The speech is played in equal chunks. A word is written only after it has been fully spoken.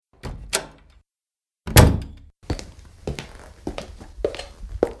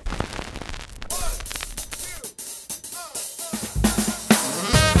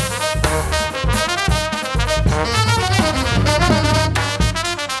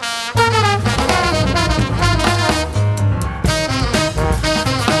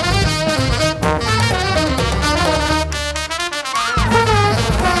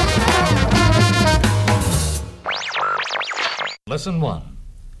Lesson 1.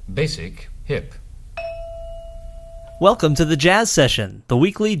 Basic Hip. Welcome to the Jazz Session, the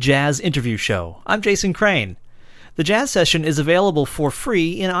weekly jazz interview show. I'm Jason Crane. The Jazz Session is available for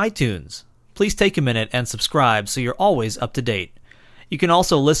free in iTunes. Please take a minute and subscribe so you're always up to date. You can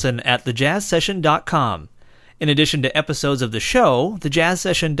also listen at thejazzsession.com. In addition to episodes of the show,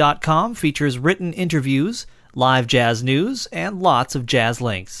 thejazzsession.com features written interviews, live jazz news, and lots of jazz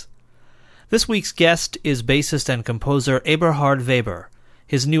links. This week's guest is bassist and composer Eberhard Weber.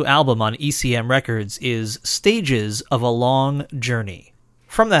 His new album on ECM Records is Stages of a Long Journey.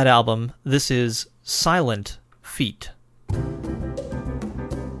 From that album, this is Silent Feet.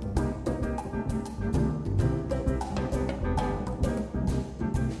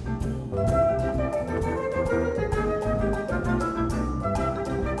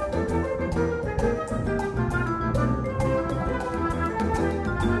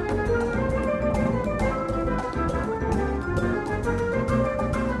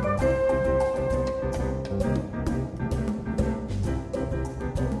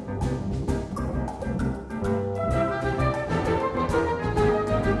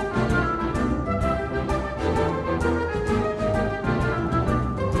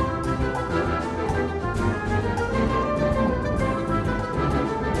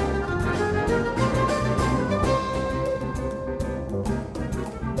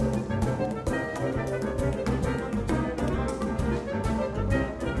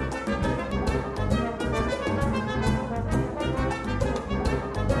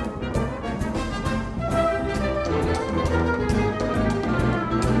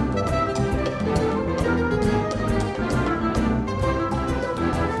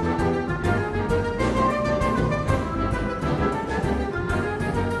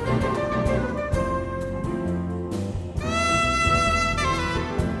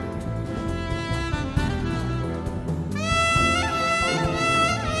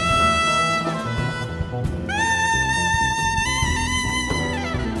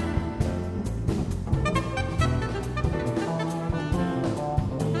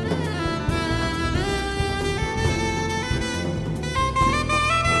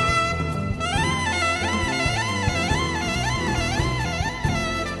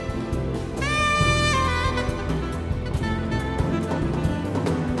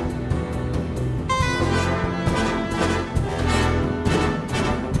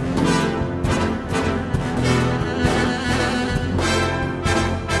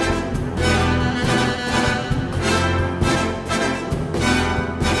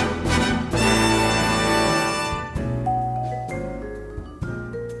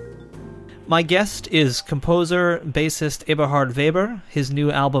 My guest is composer, bassist Eberhard Weber. His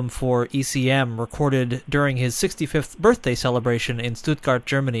new album for ECM, recorded during his 65th birthday celebration in Stuttgart,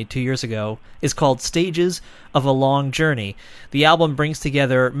 Germany 2 years ago, is called Stages of a Long Journey. The album brings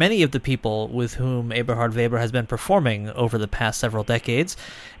together many of the people with whom Eberhard Weber has been performing over the past several decades,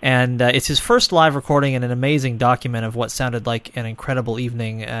 and it's his first live recording and an amazing document of what sounded like an incredible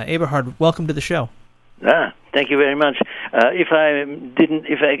evening. Eberhard, welcome to the show. Thank you very much. If I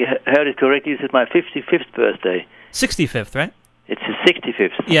heard it correctly, it's my 55th birthday. 65th, right? It's the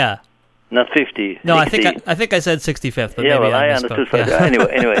 65th. Yeah. Not 50. No, 60. I think I said 65th, but yeah, maybe well, I understood. Yeah.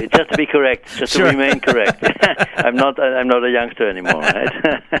 Anyway, just to be correct, just Sure. to remain correct. I'm not a youngster anymore,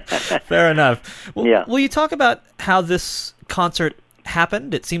 right? Fair enough. Well, Yeah. Will you talk about how this concert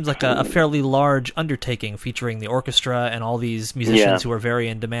happened? It seems like a fairly large undertaking featuring the orchestra and all these musicians who are very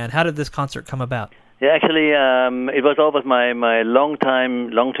in demand. How did this concert come about? Yeah, actually, it was always my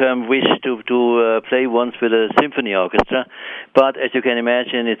long-term wish to play once with a symphony orchestra, but as you can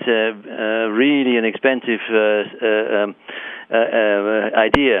imagine, it's really an expensive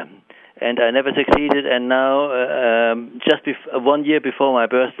idea, and I never succeeded. And now, just 1 year before my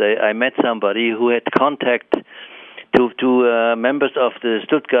birthday, I met somebody who had contact to members of the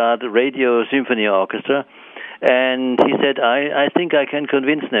Stuttgart Radio Symphony Orchestra. And he said, I think I can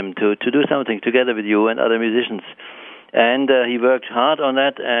convince them to do something together with you and other musicians. And he worked hard on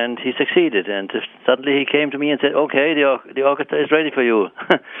that, and he succeeded. And suddenly he came to me and said, okay, the orchestra is ready for you.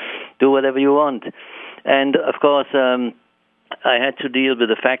 Do whatever you want. And, of course, I had to deal with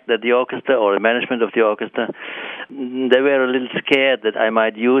the fact that the orchestra, or the management of the orchestra, they were a little scared that I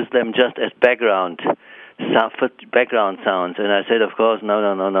might use them just as background sounds. And I said, of course,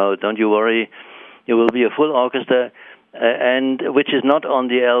 no, don't you worry. It will be a full orchestra, and which is not on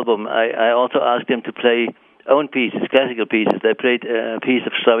the album. I also asked them to play own pieces, classical pieces. They played a piece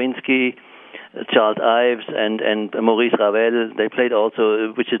of Stravinsky, Charles Ives, and Maurice Ravel. They played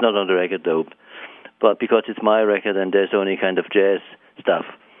also, which is not on the record though, but because it's my record and there's only kind of jazz stuff.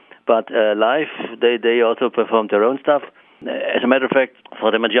 But live, they also performed their own stuff, As a matter of fact,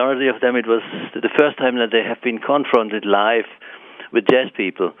 for the majority of them, it was the first time that they have been confronted live with jazz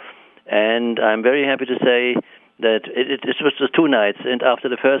people. And I'm very happy to say that it was just 2 nights. And after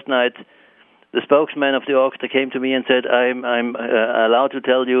the first night, the spokesman of the orchestra came to me and said, I'm allowed to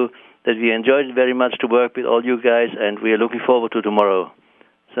tell you that we enjoyed it very much to work with all you guys, and we are looking forward to tomorrow.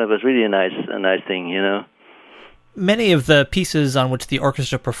 So it was really a nice thing, you know. Many of the pieces on which the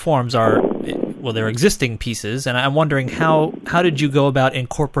orchestra performs are, well, they're existing pieces, and I'm wondering how did you go about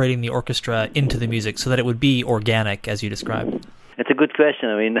incorporating the orchestra into the music so that it would be organic, as you described? It's a good question.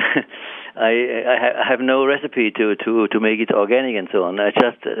 I mean, I have no recipe to make it organic and so on. I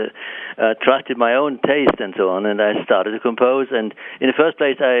just trusted my own taste and so on, and I started to compose. And in the first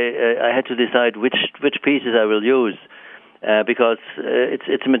place, I had to decide which pieces I will use. Because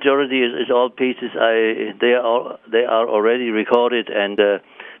it's a majority is all pieces they are already recorded and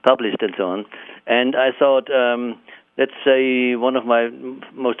published and so on, and I thought let's say one of my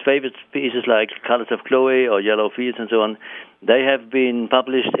most favorite pieces like Colors of Chloe or Yellow Fields and so on, they have been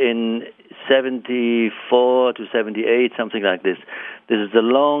published in 74 to 78, something like this. This is a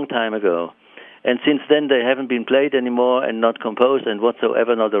long time ago. And since then, they haven't been played anymore and not composed and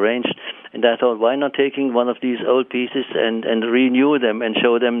whatsoever, not arranged. And I thought, why not taking one of these old pieces and renew them and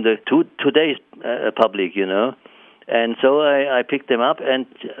show them to today's public, you know? And so I picked them up and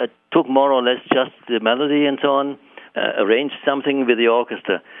took more or less just the melody and so on, arranged something with the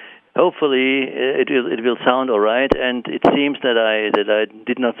orchestra. Hopefully, it will sound all right, and it seems that I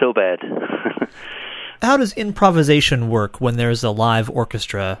did not so bad. How does improvisation work when there's a live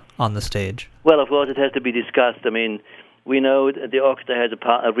orchestra on the stage? Well, of course, it has to be discussed. I mean, we know that the orchestra has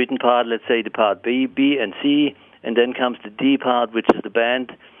a written part, let's say the part B and C, and then comes the D part, which is the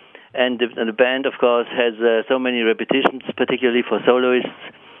band. And the band, of course, has so many repetitions, particularly for soloists.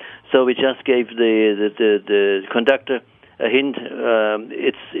 So we just gave the conductor a hint.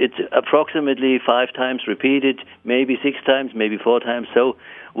 It's approximately 5 times repeated, maybe 6 times, maybe 4 times. So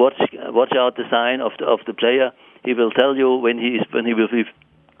watch out the sign of the player. He will tell you when he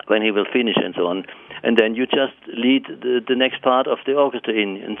will finish and so on. And then you just lead the next part of the orchestra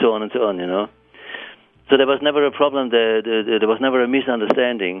in, and so on, you know. So there was never a problem. There was never a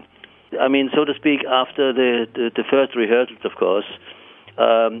misunderstanding. I mean, so to speak, after the first rehearsals, of course,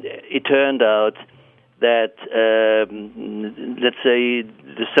 it turned out that, let's say,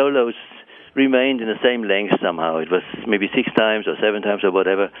 the solos remained in the same length somehow. It was maybe 6 times or 7 times or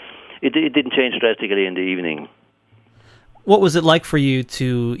whatever. It didn't change drastically in the evening. What was it like for you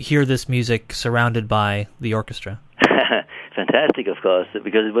to hear this music surrounded by the orchestra? Fantastic, of course,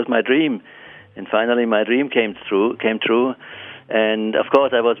 because it was my dream. And finally my dream came true. And, of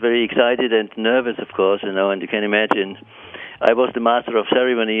course, I was very excited and nervous, of course, you know, and you can imagine. I was the master of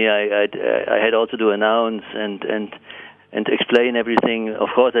ceremony. I had also to announce and explain everything. Of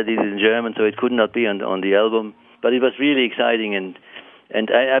course, I did it in German, so it could not be on the album. But it was really exciting. And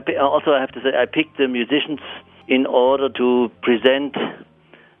I also have to say, I picked the musicians in order to present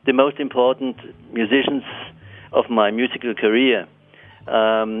the most important musicians of my musical career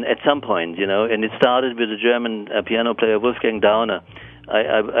at some point, you know. And it started with the German piano player Wolfgang Dauner.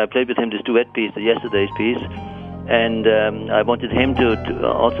 I played with him this duet piece, the Yesterday's piece, and I wanted him to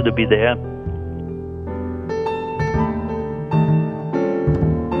also to be there.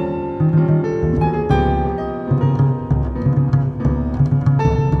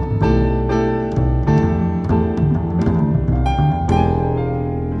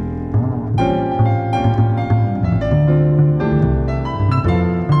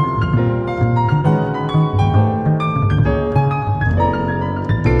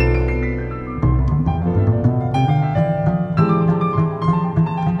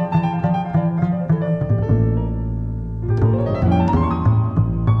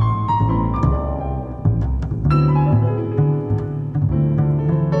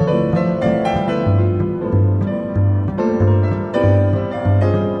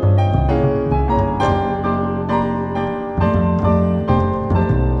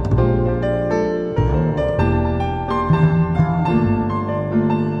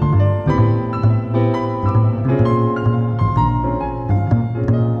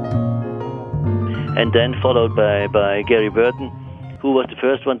 And then followed by Gary Burton, who was the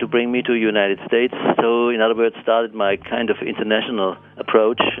first one to bring me to the United States. So, in other words, started my kind of international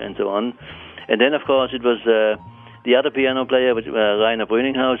approach and so on. And then, of course, it was the other piano player, Rainer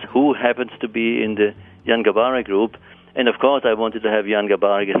Brüninghaus, who happens to be in the Jan Garbarek group. And, of course, I wanted to have Jan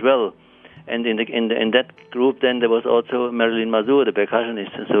Garbarek as well. And in that group, then, there was also Marilyn Mazur, the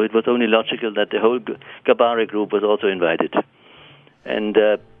percussionist. And so it was only logical that the whole Garbarek group was also invited. And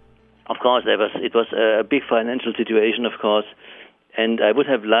of course, it was a big financial situation, of course, and I would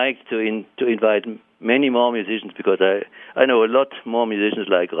have liked to invite many more musicians, because I know a lot more musicians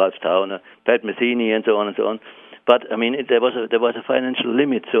like Ralph Towner, Pat Metheny, and so on and so on. But I mean, there was a financial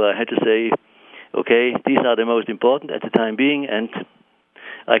limit, so I had to say, okay, these are the most important at the time being, and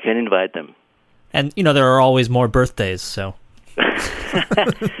I can invite them. And there are always more birthdays, so.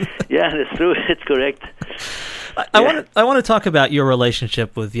 Yeah, that's true. It's correct. I want to talk about your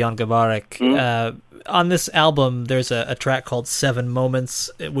relationship with Jan Garbarek. On this album, there's a track called 7 Moments,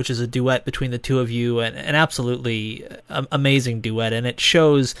 which is a duet between the two of you, and an absolutely amazing duet, and it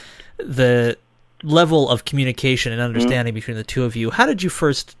shows the level of communication and understanding between the two of you. How did you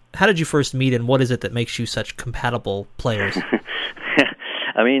first meet, and what is it that makes you such compatible players?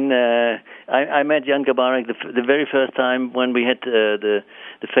 I mean, I met Jan Garbarek the very first time when we had the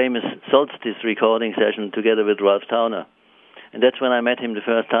famous Solstice recording session together with Ralph Towner. And that's when I met him the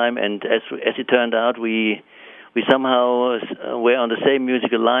first time, and as it turned out, we somehow were on the same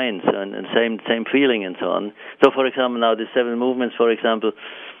musical lines and same feeling and so on. So, for example, now the 7 Movements, for example,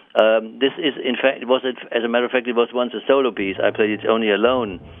 this is, in fact, as a matter of fact, it was once a solo piece. I played it only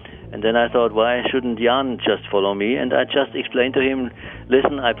alone. And then I thought, why shouldn't Jan just follow me? And I just explained to him,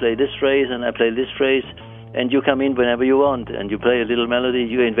 listen, I play this phrase and I play this phrase, and you come in whenever you want, and you play a little melody,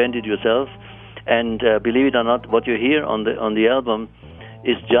 you invent it yourself. And believe it or not, what you hear on the album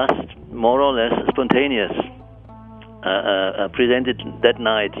is just more or less spontaneous, presented that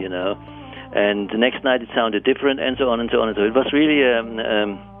night, And the next night it sounded different, and so on and so on. So it was really,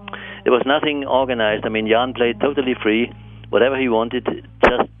 there was nothing organized. I mean, Jan played totally free, whatever he wanted,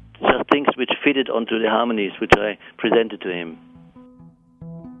 just things which fitted onto the harmonies which I presented to him.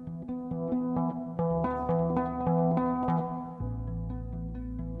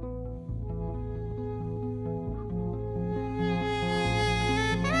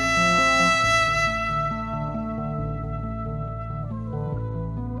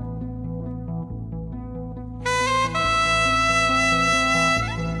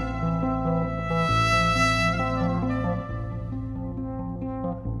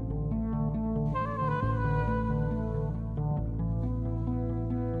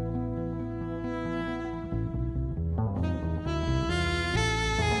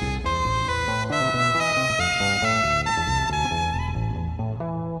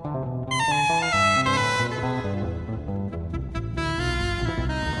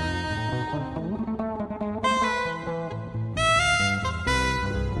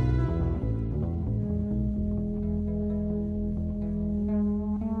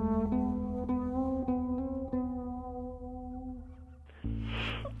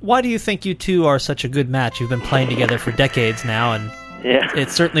 Why do you think you two are such a good match? You've been playing together for decades now, and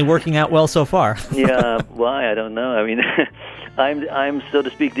it's certainly working out well so far. Yeah, why? I don't know. I mean, I'm so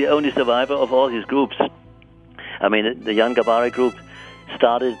to speak the only survivor of all his groups. I mean, the Jan Garbarek group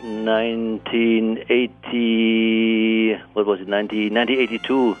started in 1980. What was it?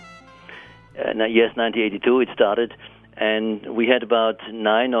 1982. Yes, 1982. It started. And we had about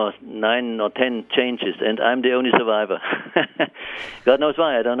 9 or 10 changes, and I'm the only survivor. God knows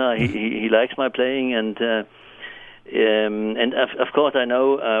why, I don't know. He likes my playing, and of course I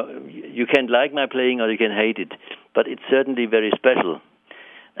know you can like my playing or you can hate it, but it's certainly very special.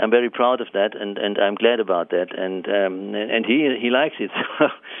 I'm very proud of that, and I'm glad about that, and he likes it.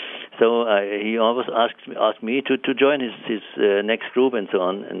 So he always asked me to join his next group and so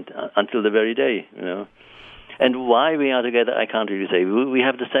on, and until the very day, And why we are together, I can't really say. We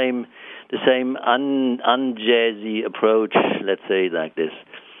have the same un-jazzy approach, let's say like this.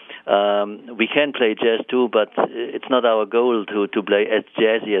 We can play jazz too, but it's not our goal to play as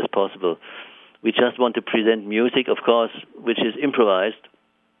jazzy as possible. We just want to present music, of course, which is improvised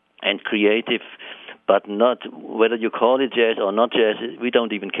and creative, but not whether you call it jazz or not jazz. We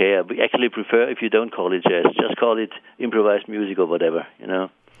don't even care. We actually prefer if you don't call it jazz, just call it improvised music or whatever,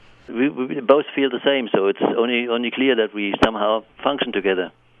 We both feel the same, so it's only clear that we somehow function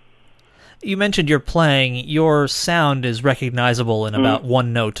together. You mentioned your playing. Your sound is recognizable in about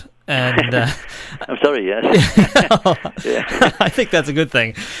one note. And I'm sorry, yes. I think that's a good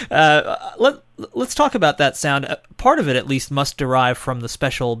thing. Let's talk about that sound. Part of it, at least, must derive from the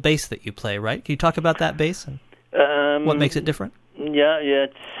special bass that you play, right? Can you talk about that bass and what makes it different? Yeah.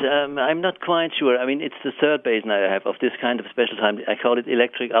 I'm not quite sure. I mean, it's the third bass now I have of this kind of special time. I call it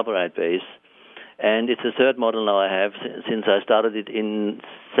electric upright bass, and it's the third model now I have since I started it in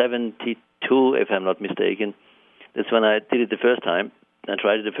 1972, if I'm not mistaken. That's when I did it the first time. I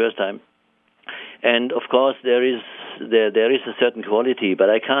tried it the first time, And of course, there is a certain quality, but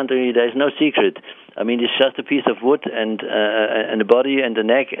I can't really. There's no secret. I mean, it's just a piece of wood and a body and a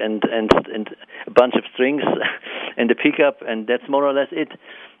neck and a bunch of strings and a pickup, and that's more or less it.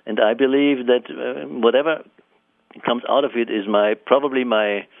 And I believe that whatever comes out of it is probably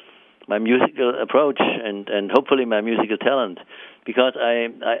my musical approach and hopefully my musical talent. Because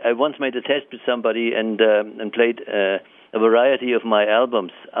I once made a test with somebody and played a variety of my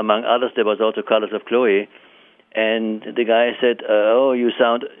albums. Among others, there was also Colors of Chloe. And the guy said, "Oh, you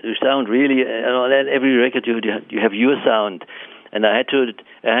sound really on every record you have your sound." And I had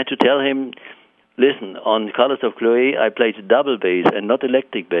to tell him, "Listen, on Colors of Chloe, I played double bass and not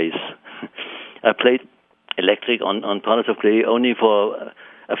electric bass. I played electric on Colors of Chloe only for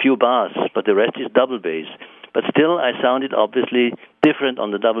a few bars, but the rest is double bass. But still, I sounded obviously different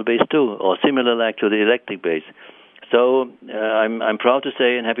on the double bass too, or similar like to the electric bass. So I'm proud to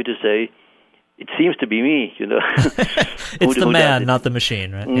say and happy to say." It seems to be me, you know. It's the man, not the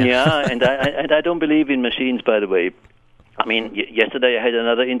machine, right? Yeah, and I don't believe in machines, by the way. I mean, yesterday I had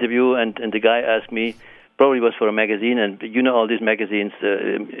another interview, and the guy asked me, probably was for a magazine, and you know all these magazines,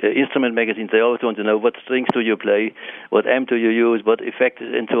 instrument magazines, they always want to know what strings do you play, what amp do you use, what effects,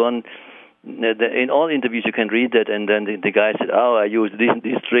 and so on. In all interviews you can read that, and then the guy said, "Oh, I use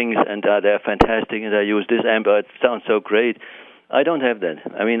these strings, and they're fantastic, and I use this amp, it sounds so great." I don't have that.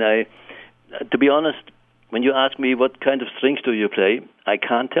 I mean, to be honest, when you ask me what kind of strings do you play, I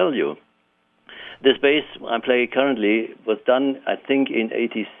can't tell you. This bass I play currently was done, I think, in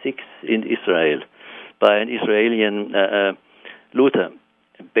 '86 in Israel by an Israeli Luther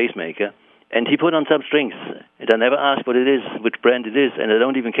bass maker, and he put on some strings. And I never asked what it is, which brand it is, and I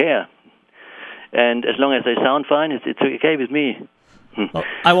don't even care. And as long as they sound fine, it's okay with me. Well,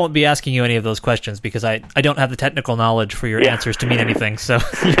 I won't be asking you any of those questions because I don't have the technical knowledge for your answers to mean anything, so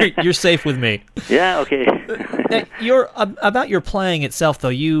you're safe with me. Yeah, okay. About your playing itself, though,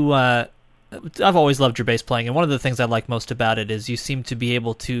 I've always loved your bass playing, and one of the things I like most about it is you seem to be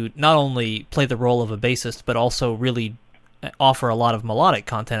able to not only play the role of a bassist, but also really offer a lot of melodic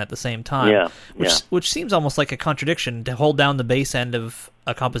content at the same time, which seems almost like a contradiction to hold down the bass end of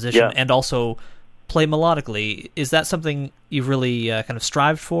a composition and also play melodically. Is that something you've really kind of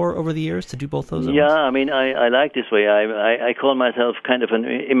strived for over the years, to do both those? Yeah, I mean, I like this way. I call myself kind of an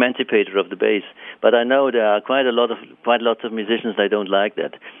emancipator of the bass, but I know there are quite lots of musicians that don't like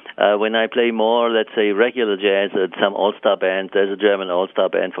that. When I play more, let's say, regular jazz at some all-star band, there's a German all-star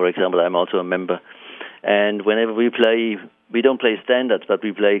band, for example, I'm also a member, and whenever we play, we don't play standards, but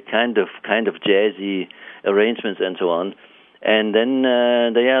we play kind of jazzy arrangements and so on. And then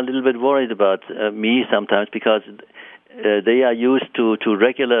they are a little bit worried about me sometimes because they are used to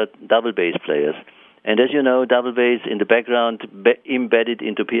regular double bass players. And as you know, double bass in the background, embedded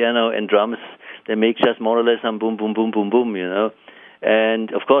into piano and drums, they make just more or less some boom, boom, boom, boom, boom, you know.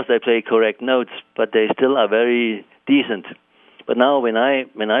 And of course they play correct notes, but they still are very decent. But now when I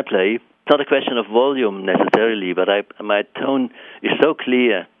play, it's not a question of volume necessarily, but my tone is so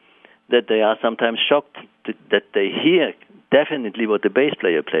clear that they are sometimes shocked that they hear definitely what the bass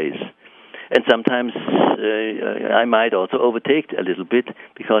player plays. And sometimes I might also overtake a little bit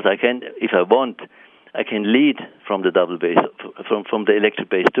because I can, if I want, I can lead from the double bass, from the electric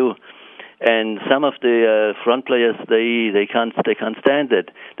bass too. And some of the front players, they can't stand that.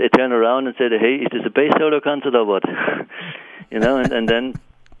 They turn around and say, "Hey, is this a bass solo concert or what?" You know, and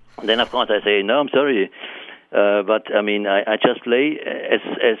then of course I say, "No, I'm sorry, but I mean I just play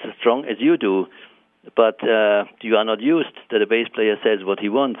as strong as you do." But you are not used that a bass player says what he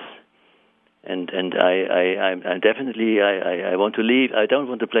wants, and I definitely I want to leave. I don't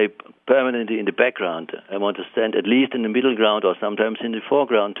want to play permanently in the background. I want to stand at least in the middle ground or sometimes in the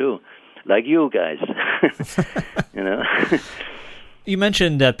foreground too, like you guys. You know. You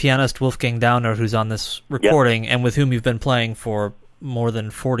mentioned pianist Wolfgang Dauner, who's on this recording, and with whom you've been playing for more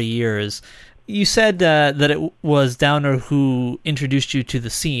than 40 years. You said that it was Dauner who introduced you to the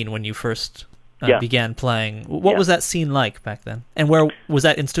scene when you first began playing. What was that scene like back then? And where was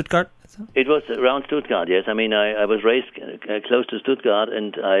that, in Stuttgart? It was around Stuttgart, yes. I mean, I was raised close to Stuttgart,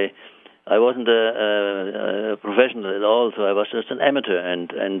 and I wasn't a professional at all, so I was just an amateur,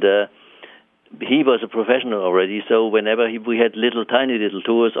 and he was a professional already, so whenever we had tiny little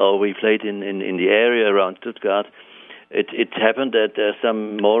tours, or we played in the area around Stuttgart, it happened that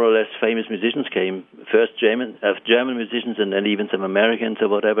some more or less famous musicians came, first German musicians, and then even some Americans or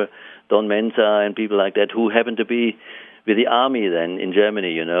whatever, Don Menza and people like that, who happened to be with the army then in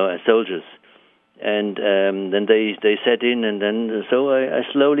Germany, you know, as soldiers. And then they set in, and then so I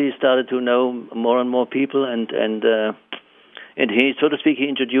slowly started to know more and more people, and he, so to speak, he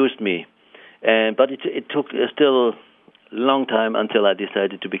introduced me. But it took still a long time until I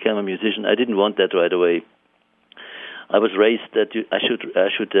decided to become a musician. I didn't want that right away. I was raised that I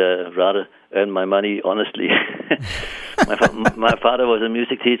should rather earn my money honestly. My father was a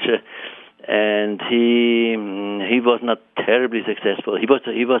music teacher, and he was not terribly successful. He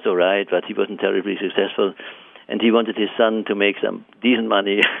was all right, but he wasn't terribly successful, and he wanted his son to make some decent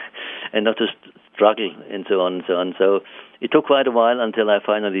money and not to struggle and so on and so on. So it took quite a while until I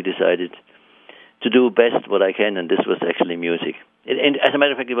finally decided to do best what I can, and this was actually music. And as a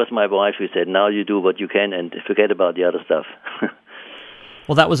matter of fact, it was my wife who said, now you do what you can and forget about the other stuff.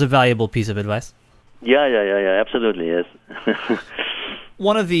 Well, that was a valuable piece of advice. Yeah, absolutely, yes.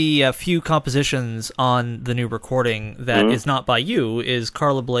 One of the few compositions on the new recording that is not by you is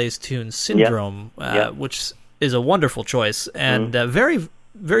Carla Bley's tune Syndrome, which is a wonderful choice and very,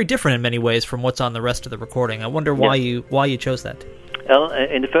 very different in many ways from what's on the rest of the recording. I wonder why you chose that. Well,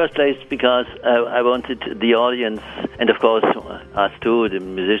 in the first place, because I wanted the audience, and of course us too, the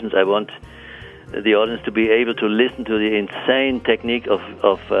musicians, I want the audience to be able to listen to the insane technique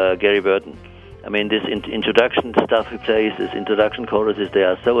of Gary Burton. I mean, this introduction stuff he plays, this introduction choruses, they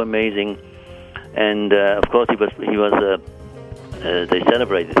are so amazing. And of course, he was. They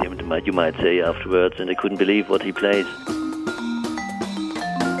celebrated him, you might say, afterwards, and they couldn't believe what he plays.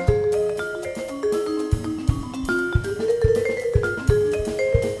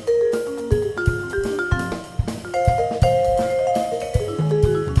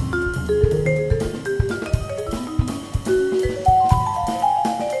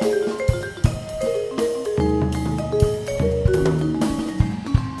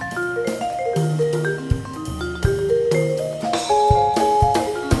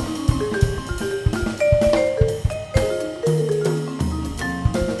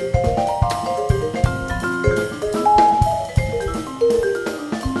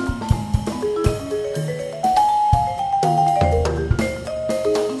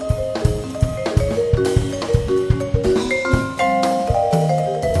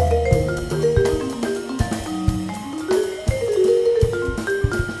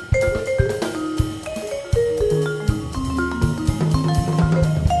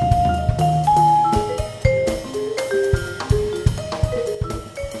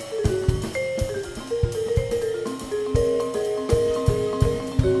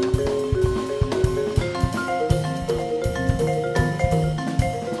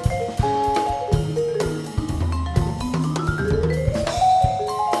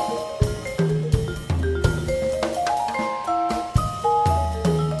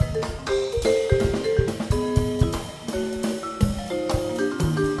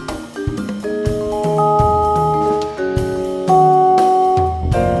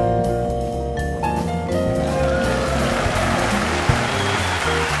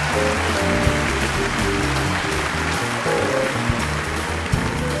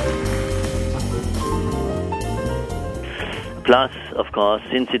 Plus, of course,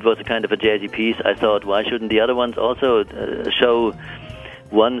 since it was a kind of a jazzy piece, I thought, why shouldn't the other ones also show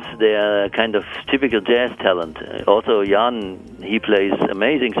once their kind of typical jazz talent? Also, Jan, he plays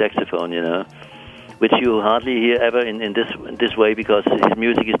amazing saxophone, you know, which you hardly hear ever in this way because his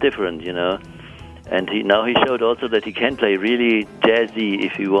music is different, you know. And now he showed also that he can play really jazzy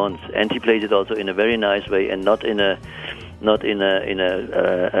if he wants, and he plays it also in a very nice way and not in a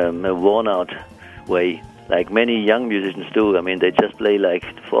worn out way, like many young musicians do. I mean, they just play like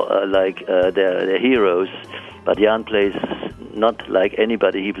their heroes, but Jan plays not like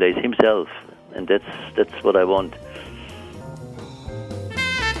anybody. He plays himself, and that's what I want.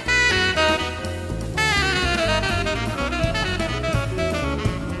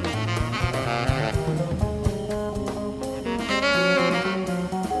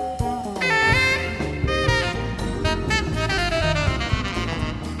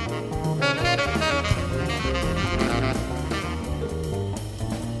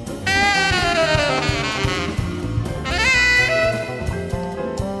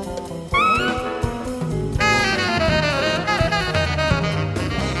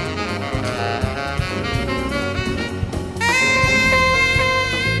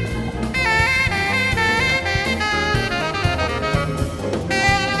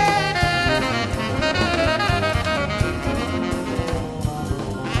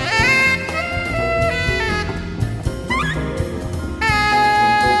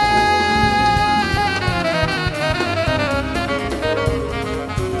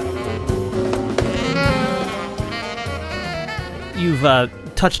 You've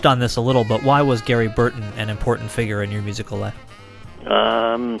touched on this a little, but why was Gary Burton an important figure in your musical life?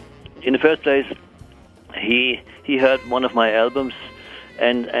 In the first place, he heard one of my albums,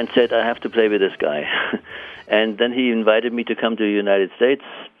 and said, I have to play with this guy. And then he invited me to come to the United States.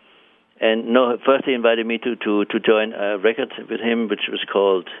 And no, first he invited me to join a record with him, which was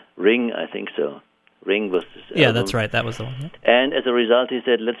called Ring, I think so. Ring was this album. That's right. That was the one. Yeah. And as a result, he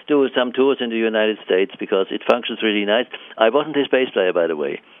said, let's do some tours in the United States because it functions really nice. I wasn't his bass player, by the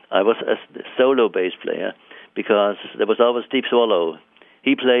way. I was a solo bass player because there was always Steve Swallow.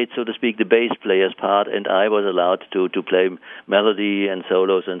 He played, so to speak, the bass player's part, and I was allowed to play melody and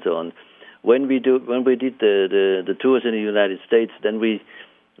solos and so on. When we did the tours in the United States, then we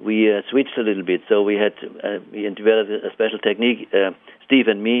switched a little bit. So we developed a special technique, Steve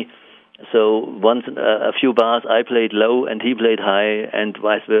and me. So once a few bars I played low and he played high, and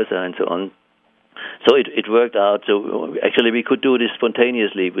vice versa, and so on. So it worked out. So actually we could do this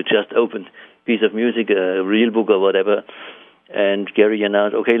spontaneously. We just opened a piece of music, a real book or whatever, and Gary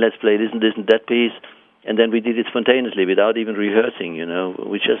announced, okay, let's play this and that piece. And then we did it spontaneously without even rehearsing,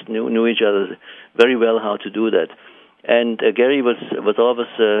 We just knew each other very well how to do that. And Gary was always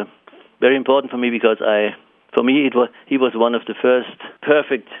very important for me because he was one of the first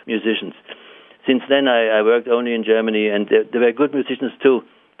perfect musicians. Since then, I worked only in Germany, and there were good musicians too,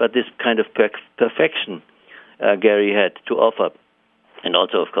 but this kind of perfection Gary had to offer, and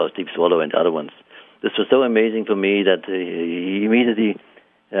also, of course, Steve Swallow and other ones. This was so amazing for me that he immediately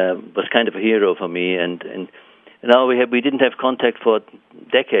was kind of a hero for me, and now we didn't have contact for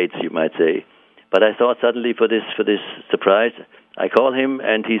decades, you might say. But I thought suddenly for this surprise, I called him,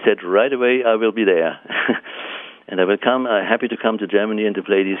 and he said right away, I will be there. And I will come. I'm happy to come to Germany and to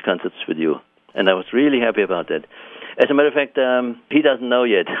play these concerts with you. And I was really happy about that. As a matter of fact, he doesn't know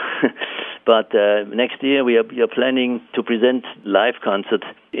yet. But next year we are planning to present live concerts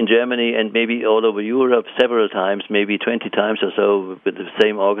in Germany and maybe all over Europe several times, maybe 20 times or so, with the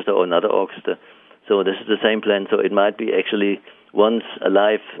same orchestra or another orchestra. So this is the same plan. So it might be actually once a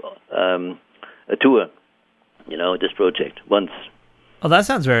live a tour, this project, once. Oh, that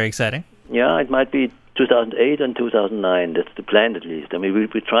sounds very exciting. Yeah, it might be 2008 and 2009. That's the plan, at least. I mean,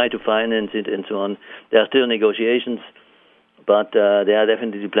 we try to finance it and so on. There are still negotiations, but there are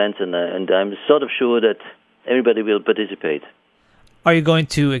definitely plans, and I'm sort of sure that everybody will participate. Are you going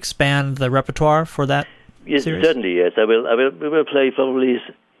to expand the repertoire for that Yes, series? certainly, yes. We will play probably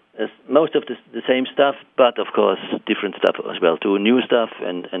most of the same stuff, but of course different stuff as well too, new stuff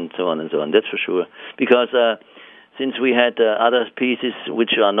and so on and so on. That's for sure. Because since we had other pieces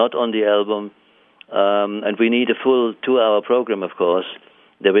which are not on the album, and we need a full 2-hour program, of course,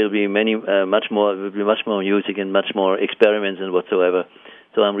 there will be much more music and much more experiments and whatsoever.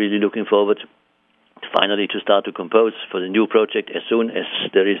 So I'm really looking forward finally to start to compose for the new project as soon as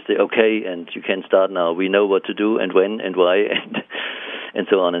there is the okay and you can start now. We know what to do and when and why and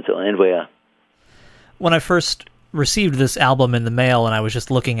so on and where. When I first received this album in the mail and I was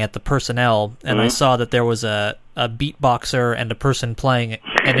just looking at the personnel and I saw that there was a beatboxer and a person playing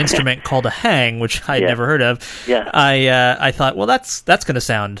an instrument called a hang, which I'd never heard of, I thought, well, that's going to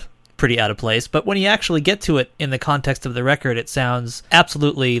sound pretty out of place. But when you actually get to it in the context of the record, it sounds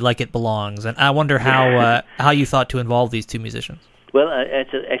absolutely like it belongs. And I wonder how you thought to involve these two musicians. Well, as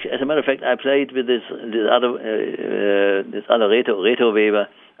a matter of fact, I played with this other Reto Weber.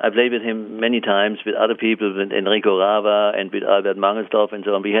 I played with him many times with other people, with Enrico Rava and with Albert Mangelsdorf and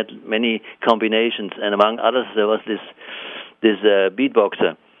so on. We had many combinations, and among others, there was this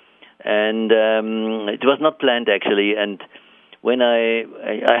beatboxer, and it was not planned actually. And when I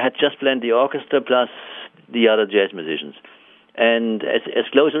had just planned the orchestra plus the other jazz musicians, and as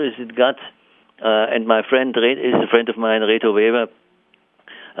closer as it got, and my friend is a friend of mine, Reto Weber.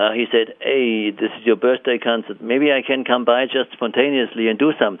 He said, hey, this is your birthday concert. Maybe I can come by just spontaneously and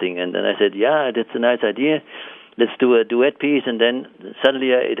do something. And then I said, yeah, that's a nice idea. Let's do a duet piece. And then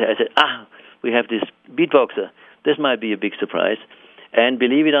suddenly I said, we have this beatboxer. This might be a big surprise. And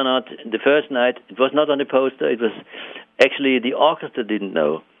believe it or not, the first night, it was not on the poster. It was actually the orchestra didn't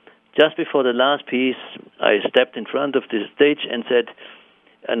know. Just before the last piece, I stepped in front of the stage and said,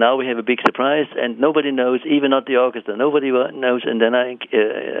 and now we have a big surprise, and nobody knows, even not the orchestra. Nobody knows, and then I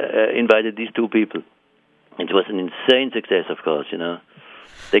invited these two people. It was an insane success, of course,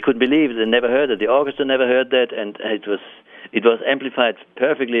 They couldn't believe it. They never heard it. The orchestra never heard that, and it was amplified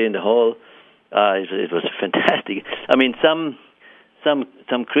perfectly in the hall. It was fantastic. I mean, some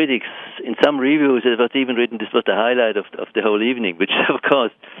critics, in some reviews, it was even written this was the highlight of the whole evening, which, of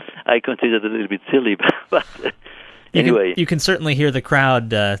course, I considered a little bit silly, but... Anyway, you can certainly hear the crowd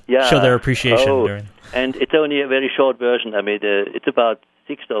show their appreciation. And it's only a very short version. I mean, it's about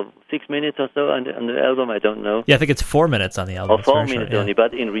 6 minutes or so on the album. I don't know. Yeah, I think it's 4 minutes on the album. Or 4 minutes only,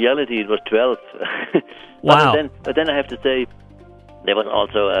 but in reality it was 12. Wow. But then I have to say, there was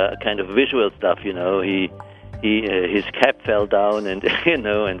also a kind of visual stuff, his cap fell down and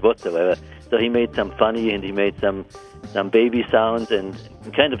and whatsoever. So he made some funny and he made some baby sounds and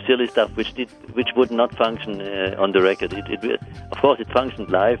kind of silly stuff which would not function on the record. Of course, it functioned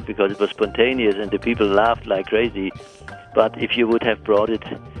live because it was spontaneous and the people laughed like crazy. But if you would have brought it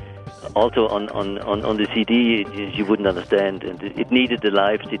also on the CD, you wouldn't understand, and it needed a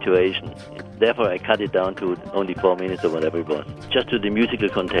live situation. Therefore, I cut it down to only 4 minutes or whatever it was, just to the musical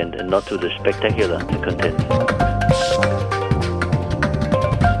content and not to the spectacular content.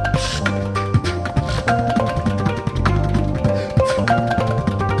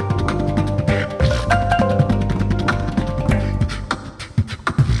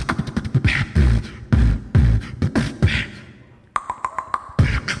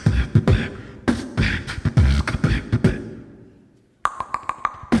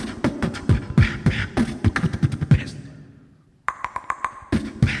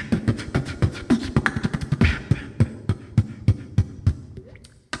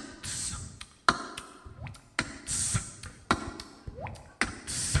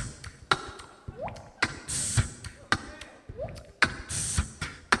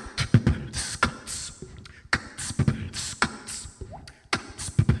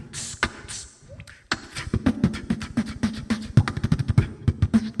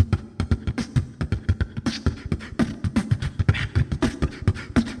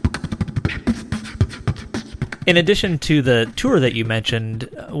 In addition to the tour that you mentioned,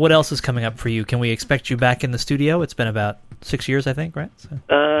 what else is coming up for you? Can we expect you back in the studio? It's been about 6 years, I think, right?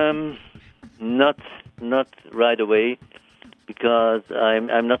 So. Not right away, because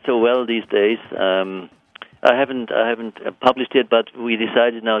I'm not so well these days. I haven't published it, but we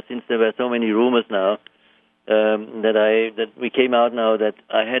decided now, since there were so many rumors now, that we came out now that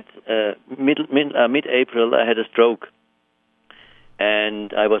I had mid-April I had a stroke.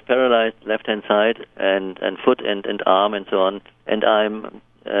 And I was paralyzed left-hand side and foot and arm and so on. And I'm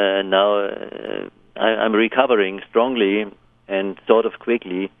now I'm recovering strongly and sort of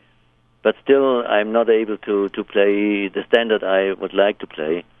quickly, but still I'm not able to play the standard I would like to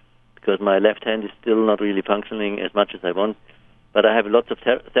play, because my left hand is still not really functioning as much as I want. But I have lots of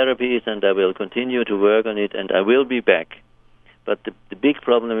therapies, and I will continue to work on it, and I will be back. But the big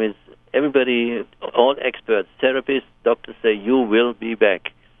problem is, everybody, all experts, therapists, doctors say, you will be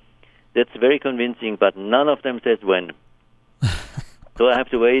back. That's very convincing, but none of them says when. So I have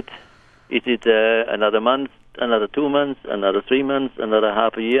to wait. Is it another month, another 2 months, another 3 months, another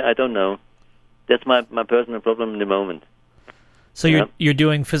half a year? I don't know. That's my personal problem in the moment. So you're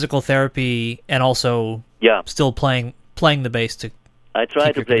doing physical therapy and also still playing the bass to. I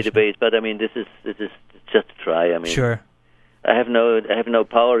try to play the bass, but I mean this is just a try. I mean, sure. I have no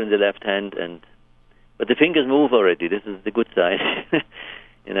power in the left hand, but the fingers move already. This is the good sign.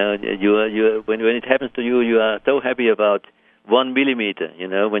 You when it happens to you, you are so happy about 1 millimeter.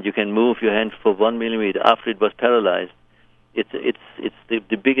 When you can move your hand for 1 millimeter after it was paralyzed, it's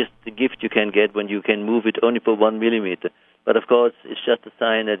the biggest gift you can get when you can move it only for 1 millimeter. But of course, it's just a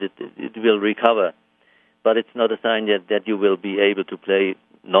sign that it will recover. But it's not a sign that you will be able to play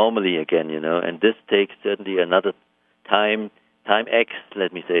normally again. And this takes certainly another time X,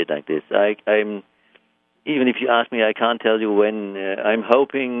 let me say it like this. I'm even if you ask me, I can't tell you when. I'm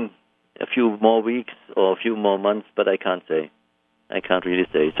hoping a few more weeks or a few more months, but I can't say. I can't really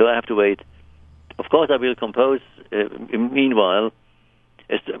say. So I have to wait. Of course, I will compose meanwhile,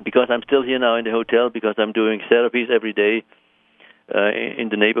 because I'm still here now in the hotel, because I'm doing therapies every day in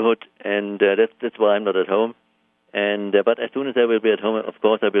the neighborhood, and that's why I'm not at home. And but as soon as I will be at home, of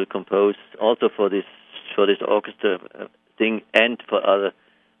course, I will compose also for this orchestra thing and for other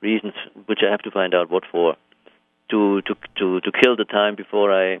reasons, which I have to find out what for, to kill the time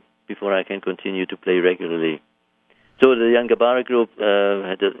before I can continue to play regularly. So the Jan Gabara group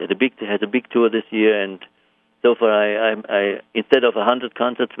has a big tour this year, and so far I instead of 100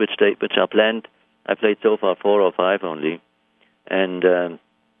 concerts which are planned, I played so far 4 or 5 only. And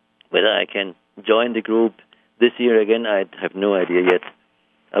whether I can join the group this year again, I have no idea yet.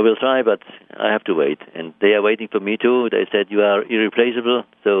 I will try, but I have to wait. And they are waiting for me too. They said, you are irreplaceable,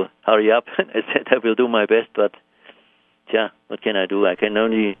 so hurry up. I said, I will do my best, but what can I do? I can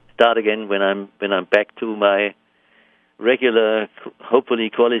only start again when I'm back to my regular, hopefully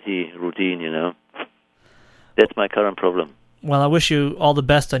quality routine, That's my current problem. Well, I wish you all the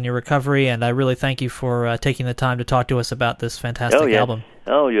best on your recovery, and I really thank you for taking the time to talk to us about this fantastic album.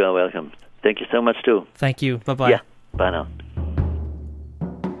 Oh, you are welcome. Thank you so much, too. Thank you. Bye-bye. Yeah, bye now.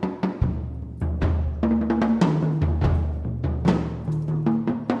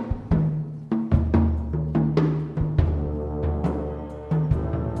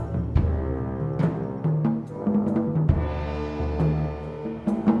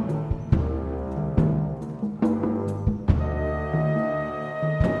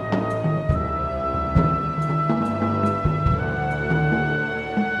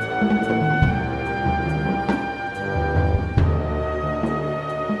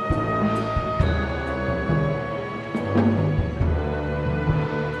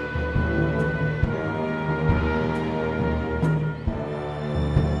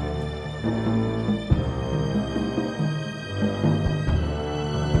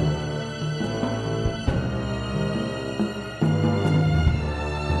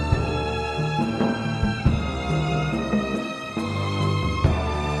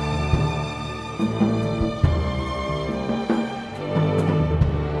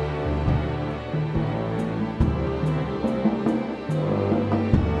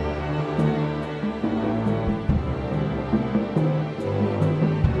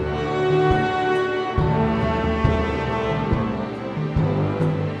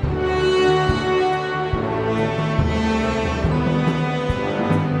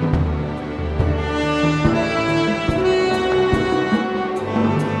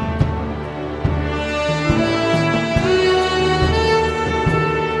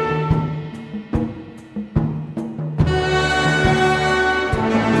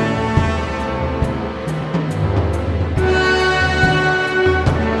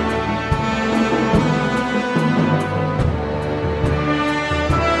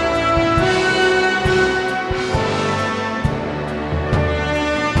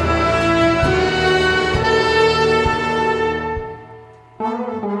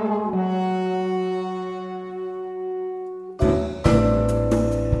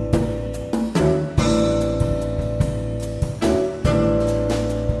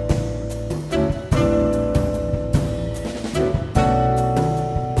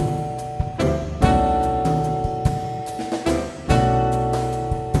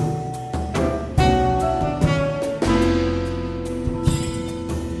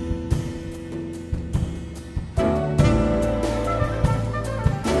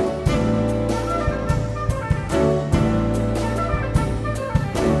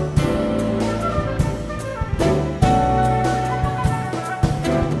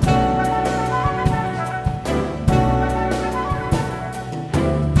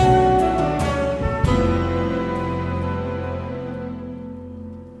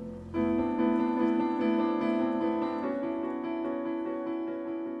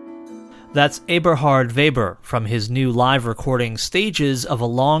 That's Eberhard Weber from his new live recording Stages of a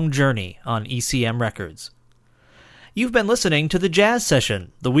Long Journey on ECM Records. You've been listening to The Jazz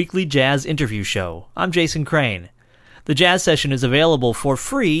Session, the weekly jazz interview show. I'm Jason Crane. The Jazz Session is available for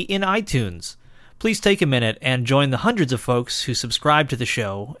free in iTunes. Please take a minute and join the hundreds of folks who subscribe to the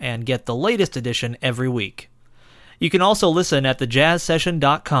show and get the latest edition every week. You can also listen at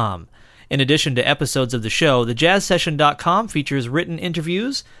thejazzsession.com. In addition to episodes of the show, thejazzsession.com features written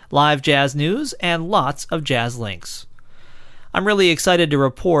interviews, live jazz news, and lots of jazz links. I'm really excited to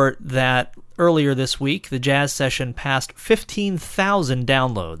report that earlier this week, the Jazz Session passed 15,000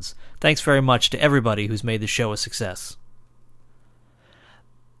 downloads. Thanks very much to everybody who's made the show a success.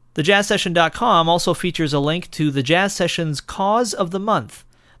 Thejazzsession.com also features a link to the Jazz Session's Cause of the Month.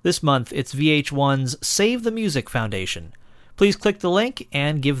 This month, it's VH1's Save the Music Foundation. Please click the link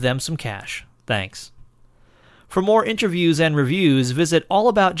and give them some cash. Thanks. For more interviews and reviews, visit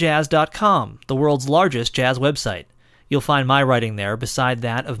allaboutjazz.com, the world's largest jazz website. You'll find my writing there beside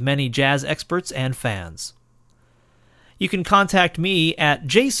that of many jazz experts and fans. You can contact me at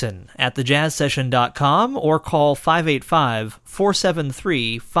jason@thejazzsession.com or call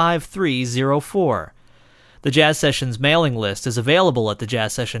 585-473-5304. The Jazz Session's mailing list is available at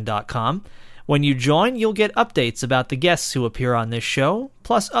thejazzsession.com. When you join, you'll get updates about the guests who appear on this show,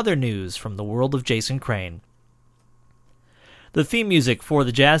 plus other news from the world of Jason Crane. The theme music for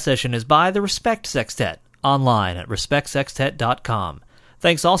the Jazz Session is by the Respect Sextet, online at respectsextet.com.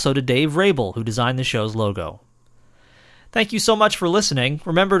 Thanks also to Dave Rabel, who designed the show's logo. Thank you so much for listening.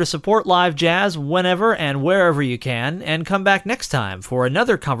 Remember to support live jazz whenever and wherever you can, and come back next time for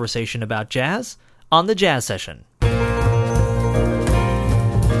another conversation about jazz on the Jazz Session.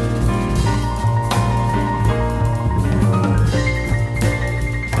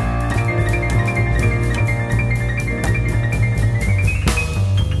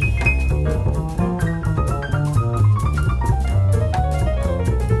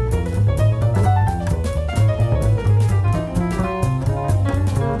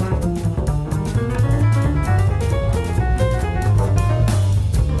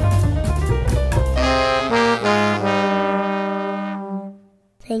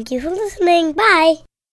 Thank you for listening. Bye.